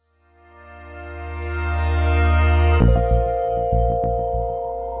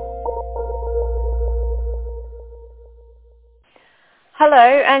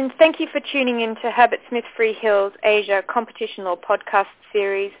and thank you for tuning in to Herbert Smith Freehills Asia Competition Law podcast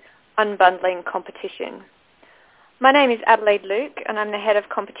series, Unbundling Competition. My name is Adelaide Luke, and I'm the Head of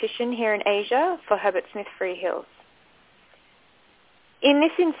Competition here in Asia for Herbert Smith Freehills. In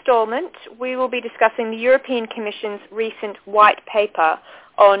this instalment, we will be discussing the European Commission's recent white paper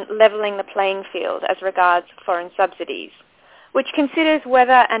on levelling the playing field as regards foreign subsidies, which considers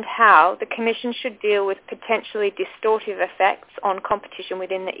whether and how the Commission should deal with potentially distortive effects on competition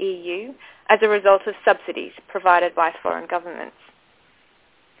within the EU as a result of subsidies provided by foreign governments.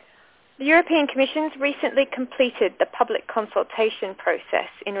 The European Commission's recently completed the public consultation process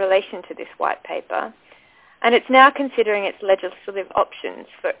in relation to this white paper, and it's now considering its legislative options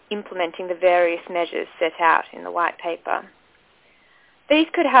for implementing the various measures set out in the white paper. These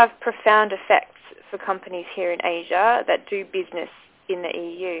could have profound effects for companies here in Asia that do business in the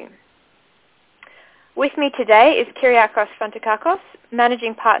EU. With me today is Kyriakos Fantakakos,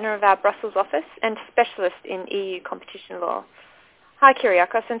 Managing Partner of our Brussels office and Specialist in EU competition law. Hi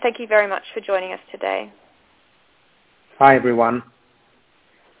Kyriakos, and thank you very much for joining us today. Hi everyone.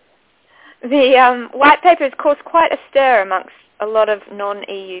 The white paper has caused quite a stir amongst a lot of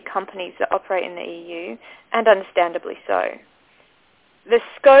non-EU companies that operate in the EU, and understandably so. The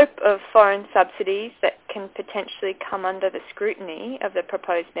scope of foreign subsidies that can potentially come under the scrutiny of the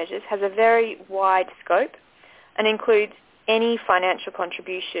proposed measures has a very wide scope and includes any financial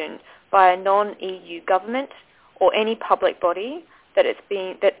contribution by a non-EU government or any public body that's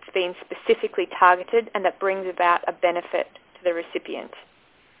been specifically targeted and that brings about a benefit to the recipient.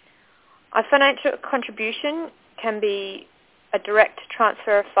 A financial contribution can be a direct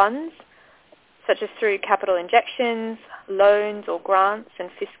transfer of funds, such as through capital injections, loans or grants and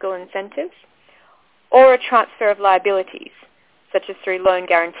fiscal incentives, or a transfer of liabilities, such as through loan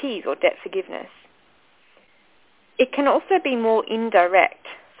guarantees or debt forgiveness. It can also be more indirect,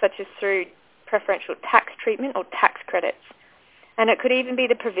 such as through preferential tax treatment or tax credits, and it could even be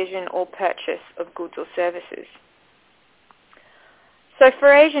the provision or purchase of goods or services. So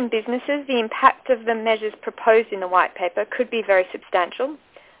for Asian businesses, the impact of the measures proposed in the white paper could be very substantial,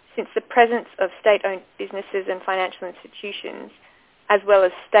 since the presence of state-owned businesses and financial institutions, as well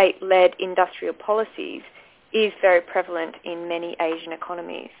as state-led industrial policies, is very prevalent in many Asian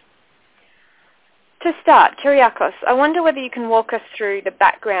economies. To start, Kyriakos, I wonder whether you can walk us through the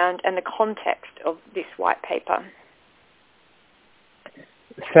background and the context of this white paper.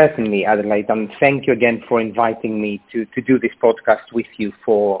 Certainly, Adelaide, and thank you again for inviting me to do this podcast with you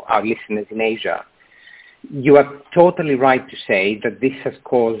for our listeners in Asia. You are totally right to say that this has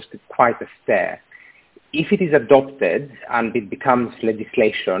caused quite a stir. If it is adopted and it becomes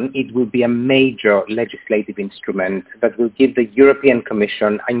legislation, it will be a major legislative instrument that will give the European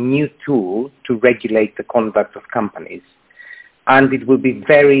Commission a new tool to regulate the conduct of companies. And it will be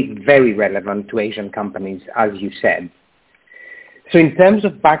very, very relevant to Asian companies, as you said. So in terms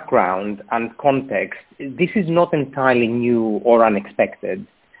of background and context, this is not entirely new or unexpected.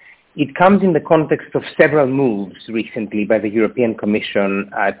 It comes in the context of several moves recently by the European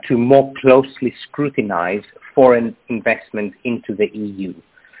Commission to more closely scrutinize foreign investment into the EU.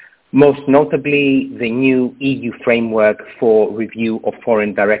 Most notably, the new EU framework for review of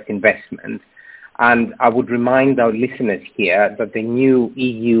foreign direct investment. And I would remind our listeners here that the new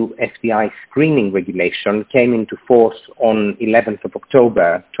EU FDI screening regulation came into force on 11th of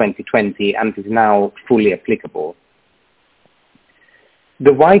October 2020 and is now fully applicable.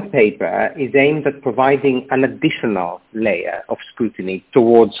 The white paper is aimed at providing an additional layer of scrutiny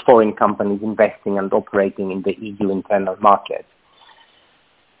towards foreign companies investing and operating in the EU internal market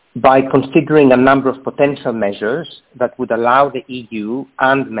by considering a number of potential measures that would allow the EU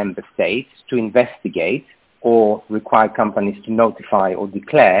and member states to investigate or require companies to notify or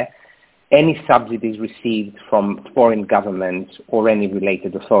declare any subsidies received from foreign governments or any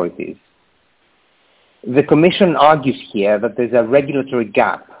related authorities. The Commission argues here that there's a regulatory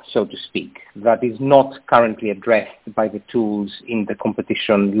gap, so to speak, that is not currently addressed by the tools in the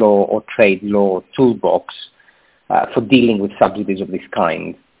competition law or trade law toolbox for dealing with subsidies of this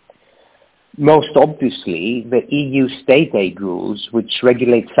kind. Most obviously, the EU state aid rules, which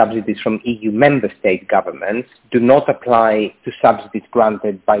regulate subsidies from EU member state governments, do not apply to subsidies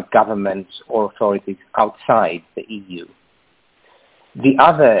granted by governments or authorities outside the EU. The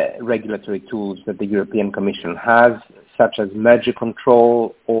other regulatory tools that the European Commission has, such as merger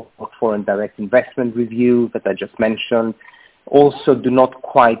control or foreign direct investment review that I just mentioned, also do not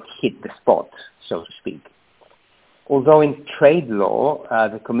quite hit the spot, so to speak. Although in trade law,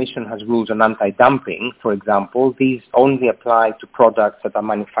 the Commission has rules on anti-dumping, for example, these only apply to products that are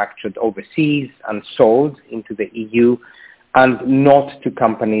manufactured overseas and sold into the EU and not to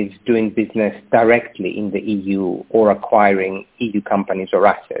companies doing business directly in the EU or acquiring EU companies or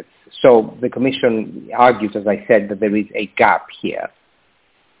assets. So the Commission argues, as I said, that there is a gap here.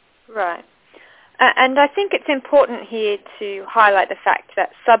 Right. And I think it's important here to highlight the fact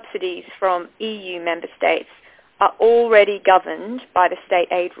that subsidies from EU member states are already governed by the state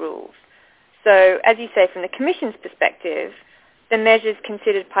aid rules. So, as you say, from the Commission's perspective, the measures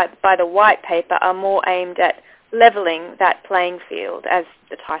considered by the White Paper are more aimed at levelling that playing field, as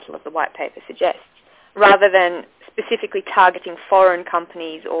the title of the White Paper suggests, rather than specifically targeting foreign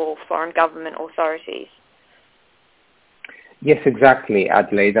companies or foreign government authorities. Yes, exactly,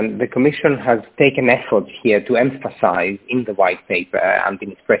 Adelaide. And the Commission has taken efforts here to emphasize in the White Paper and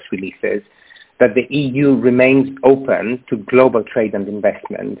in its press releases that the EU remains open to global trade and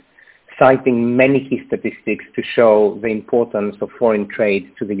investment, citing many key statistics to show the importance of foreign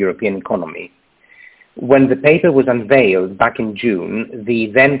trade to the European economy. When the paper was unveiled back in June,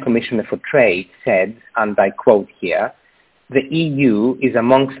 the then Commissioner for Trade said, and I quote here, "The EU is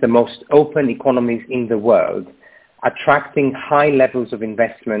amongst the most open economies in the world, attracting high levels of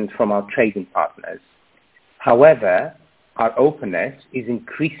investment from our trading partners. However, our openness is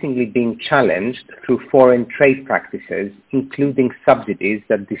increasingly being challenged through foreign trade practices, including subsidies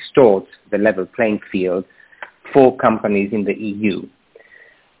that distort the level playing field for companies in the EU.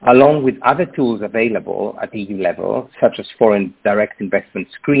 Along with other tools available at EU level, such as foreign direct investment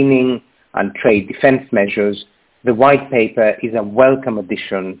screening and trade defense measures, the White Paper is a welcome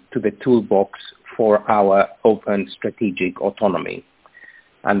addition to the toolbox for our open strategic autonomy."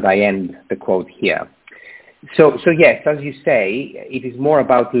 And I end the quote here. So yes, as you say, it is more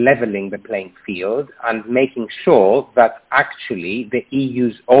about leveling the playing field and making sure that actually the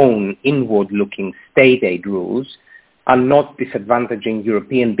EU's own inward-looking state aid rules are not disadvantaging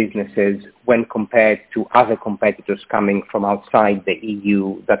European businesses when compared to other competitors coming from outside the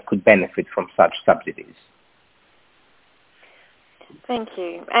EU that could benefit from such subsidies. Thank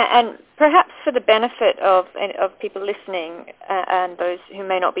you. And perhaps for the benefit of people listening and those who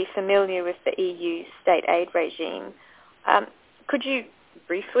may not be familiar with the EU state aid regime, could you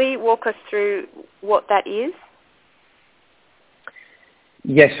briefly walk us through what that is?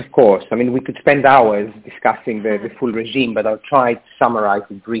 Yes, of course. I mean, we could spend hours discussing the full regime, but I'll try to summarize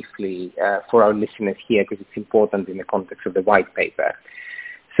it briefly for our listeners here because it's important in the context of the White Paper.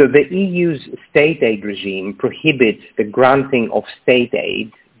 So the EU's state aid regime prohibits the granting of state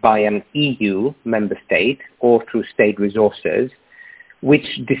aid by an EU member state or through state resources, which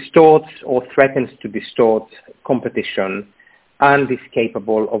distorts or threatens to distort competition and is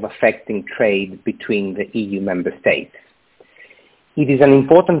capable of affecting trade between the EU member states. It is an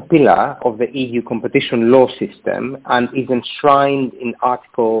important pillar of the EU competition law system and is enshrined in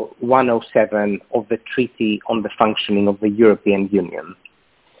Article 107 of the Treaty on the Functioning of the European Union.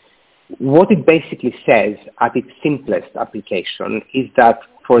 What it basically says at its simplest application is that,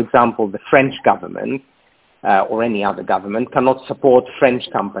 for example, the French government or any other government cannot support French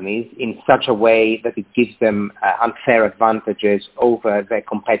companies in such a way that it gives them unfair advantages over their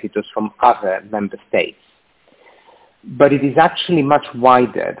competitors from other member states. But it is actually much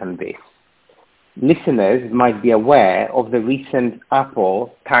wider than this. Listeners might be aware of the recent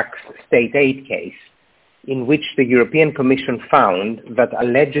Apple tax state aid case, in which the European Commission found that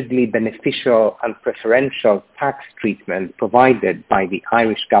allegedly beneficial and preferential tax treatment provided by the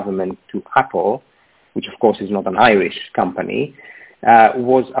Irish government to Apple, which of course is not an Irish company,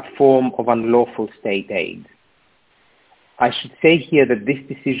 was a form of unlawful state aid. I should say here that this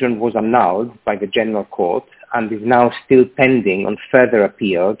decision was annulled by the General Court and is now still pending on further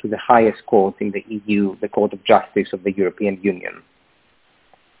appeal to the highest court in the EU, the Court of Justice of the European Union.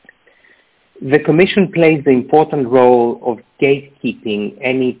 The Commission plays the important role of gatekeeping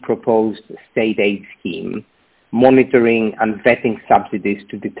any proposed state aid scheme, monitoring and vetting subsidies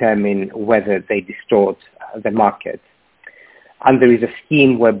to determine whether they distort the market. And there is a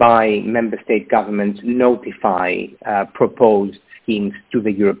scheme whereby member state governments notify proposed schemes to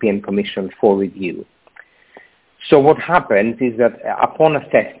the European Commission for review. So what happens is that upon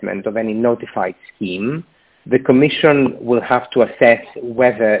assessment of any notified scheme, the Commission will have to assess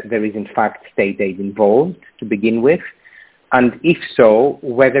whether there is in fact state aid involved to begin with, and if so,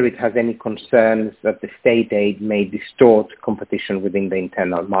 whether it has any concerns that the state aid may distort competition within the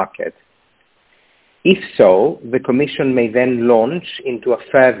internal market. If so, the Commission may then launch into a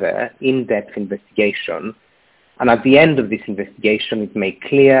further in-depth investigation, and at the end of this investigation it may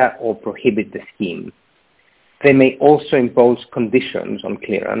clear or prohibit the scheme. They may also impose conditions on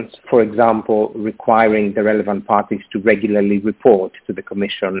clearance, for example, requiring the relevant parties to regularly report to the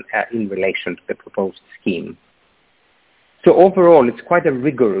Commission in relation to the proposed scheme. So overall, it's quite a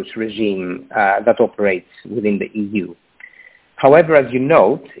rigorous regime that operates within the EU. However, as you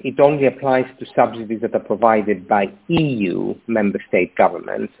note, it only applies to subsidies that are provided by EU member state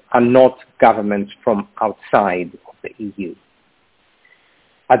governments and not governments from outside of the EU.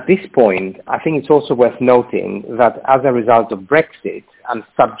 At this point, I think it's also worth noting that as a result of Brexit and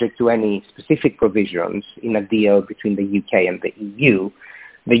subject to any specific provisions in a deal between the UK and the EU,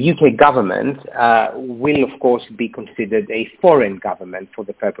 the UK government will, of course, be considered a foreign government for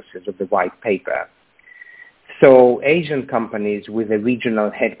the purposes of the White Paper. So Asian companies with a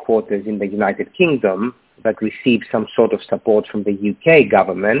regional headquarters in the United Kingdom that receive some sort of support from the UK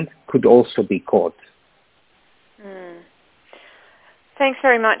government could also be caught. Thanks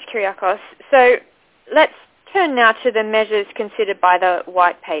very much, Kyriakos. So let's turn now to the measures considered by the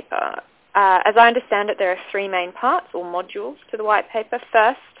White Paper. As I understand it, there are three main parts or modules to the White Paper.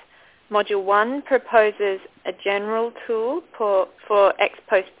 First, Module 1 proposes a general tool for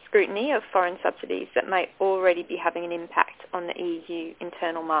ex-post scrutiny of foreign subsidies that may already be having an impact on the EU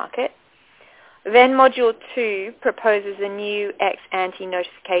internal market. Then Module 2 proposes a new ex-ante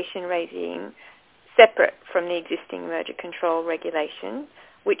notification regime separate from the existing merger control regulation,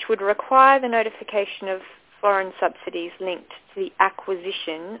 which would require the notification of foreign subsidies linked to the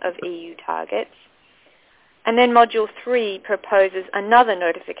acquisition of EU targets. And then Module 3 proposes another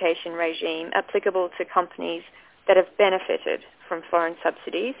notification regime applicable to companies that have benefited from foreign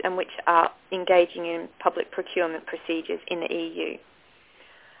subsidies and which are engaging in public procurement procedures in the EU.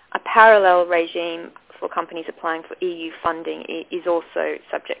 A parallel regime for companies applying for EU funding is also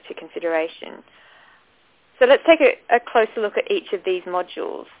subject to consideration. So let's take a closer look at each of these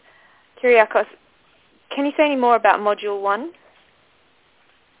modules. Kyriakos, can you say any more about Module 1?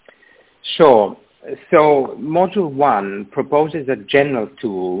 Sure. So Module 1 proposes a general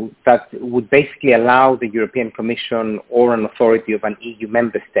tool that would basically allow the European Commission or an authority of an EU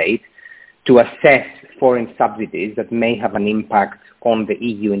member state to assess foreign subsidies that may have an impact on the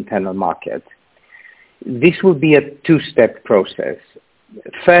EU internal market. This will be a two-step process.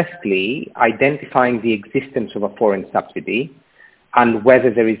 Firstly, identifying the existence of a foreign subsidy and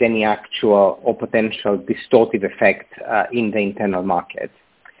whether there is any actual or potential distortive effect in the internal market.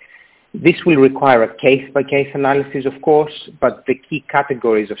 This will require a case-by-case analysis, of course, but the key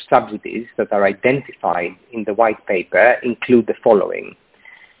categories of subsidies that are identified in the White Paper include the following: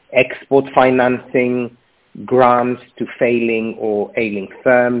 export financing, grants to failing or ailing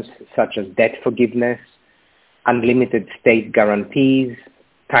firms, such as debt forgiveness, unlimited state guarantees,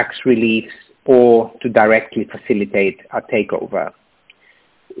 tax reliefs, or to directly facilitate a takeover.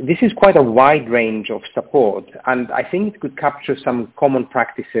 This is quite a wide range of support, and I think it could capture some common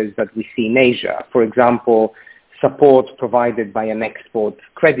practices that we see in Asia. For example, support provided by an export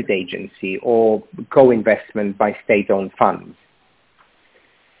credit agency or co-investment by state-owned funds.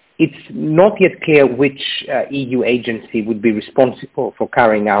 It's not yet clear which EU agency would be responsible for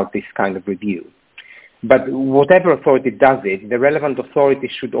carrying out this kind of review. But whatever authority does it, the relevant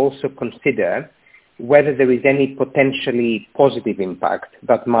authority should also consider whether there is any potentially positive impact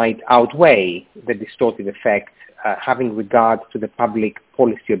that might outweigh the distortive effect having regard to the public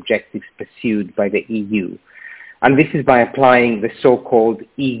policy objectives pursued by the EU. And this is by applying the so-called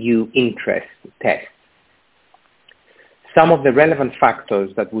EU interest test. Some of the relevant factors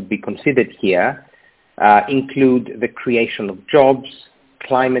that would be considered here include the creation of jobs,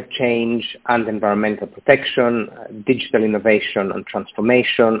 climate change and environmental protection, digital innovation and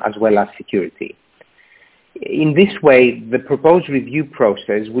transformation, as well as security. In this way, the proposed review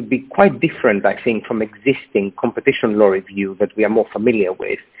process would be quite different, I think, from existing competition law review that we are more familiar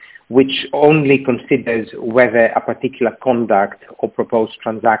with, which only considers whether a particular conduct or proposed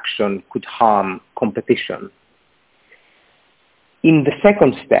transaction could harm competition. In the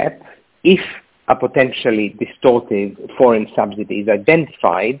second step, if a potentially distortive foreign subsidy is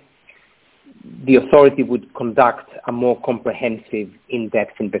identified, the authority would conduct a more comprehensive,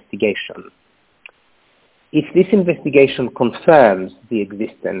 in-depth investigation. If this investigation confirms the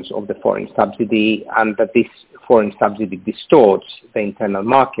existence of the foreign subsidy and that this foreign subsidy distorts the internal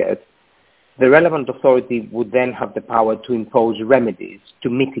market, the relevant authority would then have the power to impose remedies to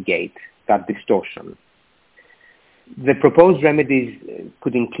mitigate that distortion. The proposed remedies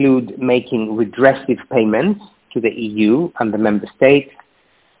could include making redressive payments to the EU and the member states,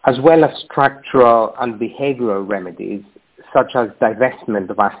 as well as structural and behavioral remedies, such as divestment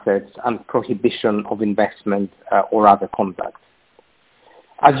of assets and prohibition of investment or other conduct.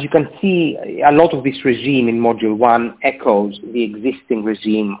 As you can see, a lot of this regime in Module 1 echoes the existing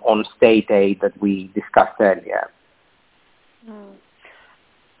regime on state aid that we discussed earlier.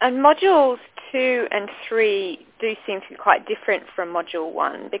 And Modules 2 and 3 do seem to be quite different from Module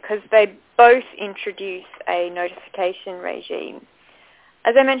 1 because they both introduce a notification regime.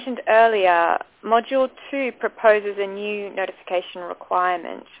 As I mentioned earlier, Module 2 proposes a new notification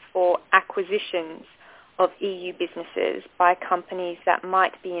requirement for acquisitions of EU businesses by companies that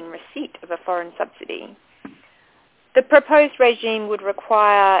might be in receipt of a foreign subsidy. The proposed regime would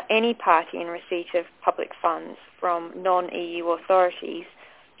require any party in receipt of public funds from non-EU authorities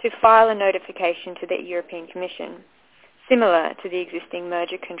to file a notification to the European Commission, similar to the existing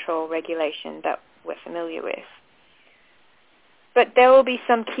merger control regulation that we're familiar with. But there will be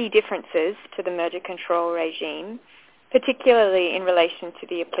some key differences to the merger control regime, particularly in relation to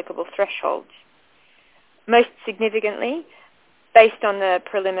the applicable thresholds. Most significantly, based on the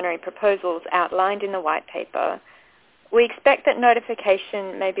preliminary proposals outlined in the white paper, we expect that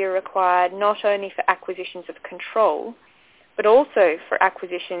notification may be required not only for acquisitions of control, but also for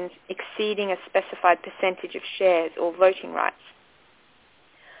acquisitions exceeding a specified percentage of shares or voting rights.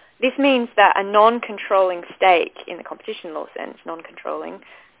 This means that a non-controlling stake, in the competition law sense, non-controlling,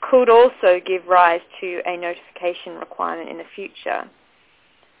 could also give rise to a notification requirement in the future.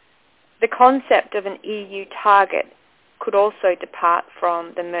 The concept of an EU target could also depart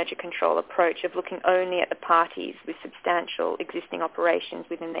from the merger control approach of looking only at the parties with substantial existing operations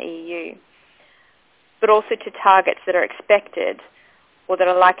within the EU, but also to targets that are expected or that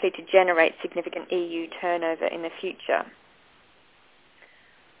are likely to generate significant EU turnover in the future.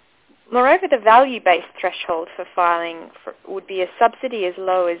 Moreover, the value-based threshold for filing would be a subsidy as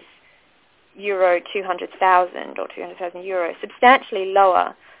low as Euro 200,000 or 200,000 euros, substantially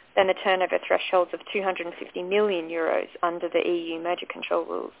lower than the turnover thresholds of 250 million euros under the EU merger control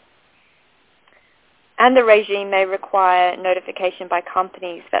rules. And the regime may require notification by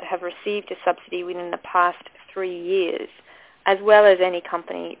companies that have received a subsidy within the past 3 years, as well as any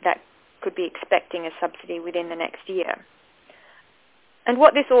company that could be expecting a subsidy within the next year. And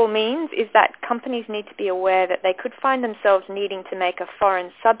what this all means is that companies need to be aware that they could find themselves needing to make a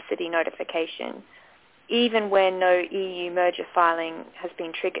foreign subsidy notification even when no EU merger filing has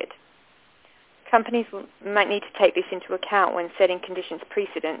been triggered. Companies might need to take this into account when setting conditions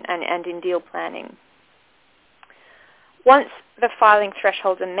precedent and in deal planning. Once the filing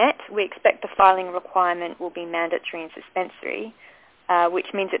thresholds are met, we expect the filing requirement will be mandatory and suspensory, which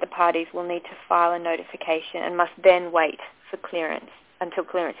means that the parties will need to file a notification and must then wait for clearance until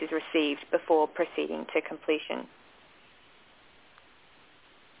clearance is received before proceeding to completion.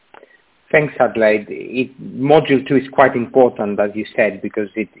 Thanks, Adelaide. Module 2 is quite important, as you said, because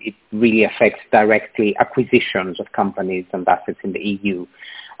it really affects directly acquisitions of companies and assets in the EU.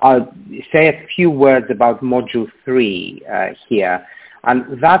 I'll say a few words about Module 3 here.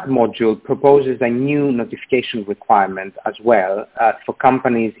 And that module proposes a new notification requirement as well for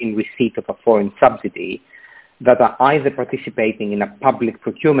companies in receipt of a foreign subsidy that are either participating in a public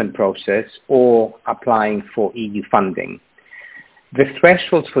procurement process or applying for EU funding. The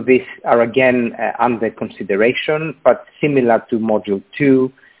thresholds for this are again under consideration, but similar to Module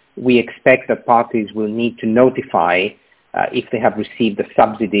 2, we expect that parties will need to notify if they have received a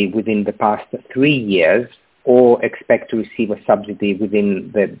subsidy within the past 3 years or expect to receive a subsidy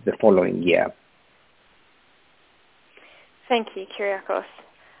within the following year. Thank you, Kyriakos.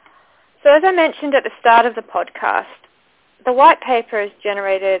 So as I mentioned at the start of the podcast, the white paper has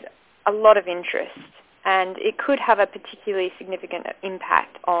generated a lot of interest, and it could have a particularly significant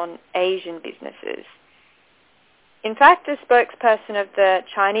impact on Asian businesses. In fact, a spokesperson of the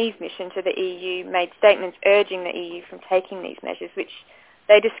Chinese mission to the EU made statements urging the EU from taking these measures, which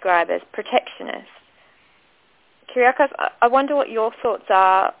they describe as protectionist. Kyriakos, I wonder what your thoughts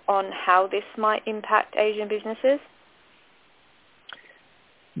are on how this might impact Asian businesses?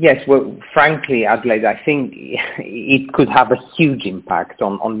 Yes, well, frankly, Adelaide, I think it could have a huge impact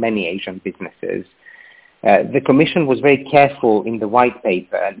on many Asian businesses. The Commission was very careful in the white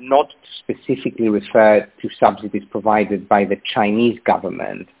paper not to specifically refer to subsidies provided by the Chinese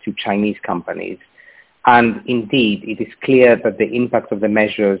government to Chinese companies. And indeed, it is clear that the impact of the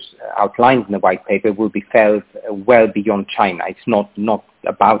measures outlined in the white paper will be felt well beyond China. It's not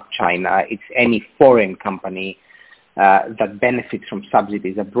about China. It's any foreign company that benefits from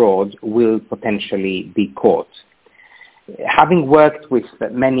subsidies abroad will potentially be caught. Having worked with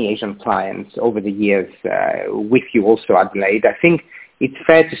many Asian clients over the years, with you also, Adelaide, I think it's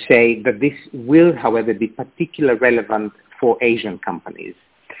fair to say that this will, however, be particularly relevant for Asian companies.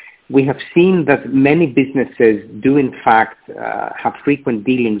 We have seen that many businesses do, in fact, have frequent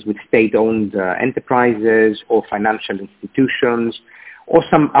dealings with state-owned enterprises or financial institutions or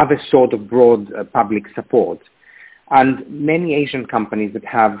some other sort of broad public support. And many Asian companies that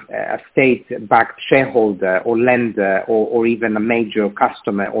have a state-backed shareholder or lender or even a major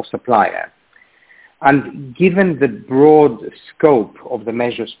customer or supplier. And given the broad scope of the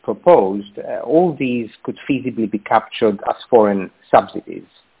measures proposed, all these could feasibly be captured as foreign subsidies.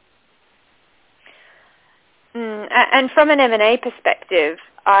 And from an M&A perspective,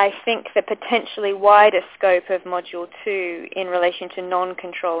 I think the potentially wider scope of Module 2 in relation to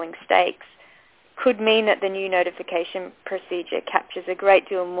non-controlling stakes could mean that the new notification procedure captures a great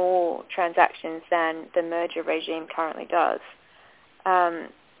deal more transactions than the merger regime currently does.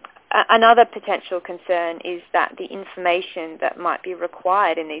 Another potential concern is that the information that might be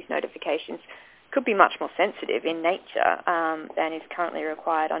required in these notifications could be much more sensitive in nature than is currently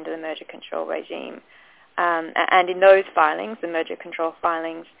required under the merger control regime. And in those filings, the merger control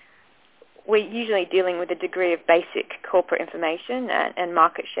filings, we're usually dealing with a degree of basic corporate information and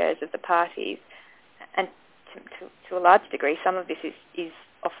market shares of the parties. And to a large degree, some of this is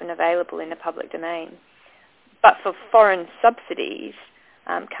often available in the public domain. But for foreign subsidies,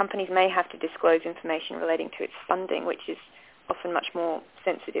 companies may have to disclose information relating to its funding, which is often much more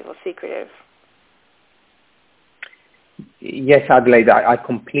sensitive or secretive. Yes, Adelaide, I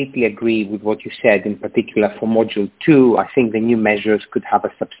completely agree with what you said. In particular, for Module 2, I think the new measures could have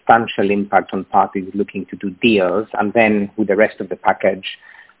a substantial impact on parties looking to do deals, and then with the rest of the package,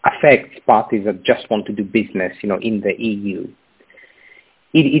 affects parties that just want to do business, in the EU.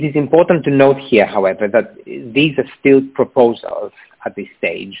 It is important to note here, however, that these are still proposals at this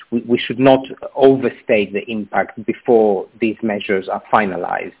stage. We should not overstate the impact before these measures are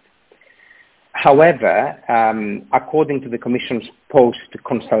finalized. However, according to the Commission's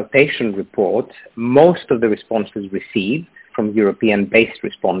post-consultation report, most of the responses received from European-based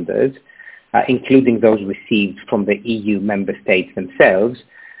responders, including those received from the EU member states themselves,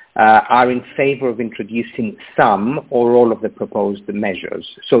 are in favor of introducing some or all of the proposed measures.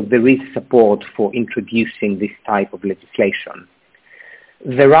 So there is support for introducing this type of legislation.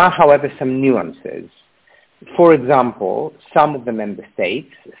 There are, however, some nuances. For example, some of the member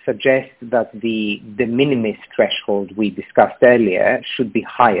states suggest that the de minimis threshold we discussed earlier should be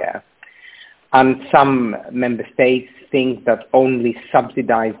higher. And some member states think that only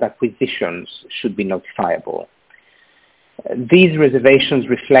subsidized acquisitions should be notifiable. These reservations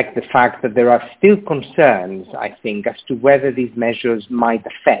reflect the fact that there are still concerns, I think, as to whether these measures might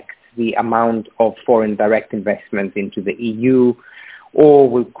affect the amount of foreign direct investment into the EU, or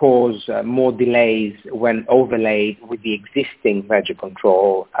will cause more delays when overlaid with the existing merger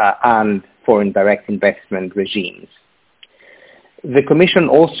control and foreign direct investment regimes. The Commission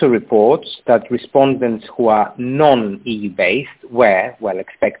also reports that respondents who are non-EU based were, well,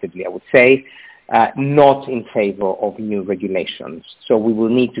 expectedly I would say, not in favor of new regulations. So we will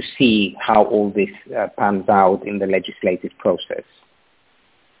need to see how all this pans out in the legislative process.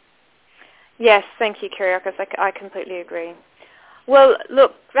 Yes, thank you, Kyriakos. I completely agree. Well,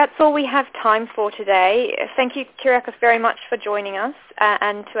 look, that's all we have time for today. Thank you, Kyriakos, very much for joining us.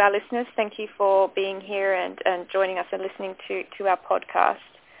 And to our listeners, thank you for being here and joining us and listening to our podcast.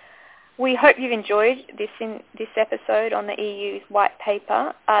 We hope you've enjoyed this episode on the EU's white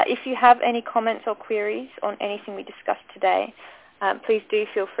paper. If you have any comments or queries on anything we discussed today, please do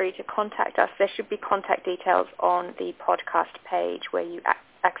feel free to contact us. There should be contact details on the podcast page where you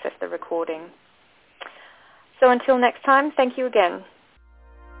access the recording. So until next time, thank you again.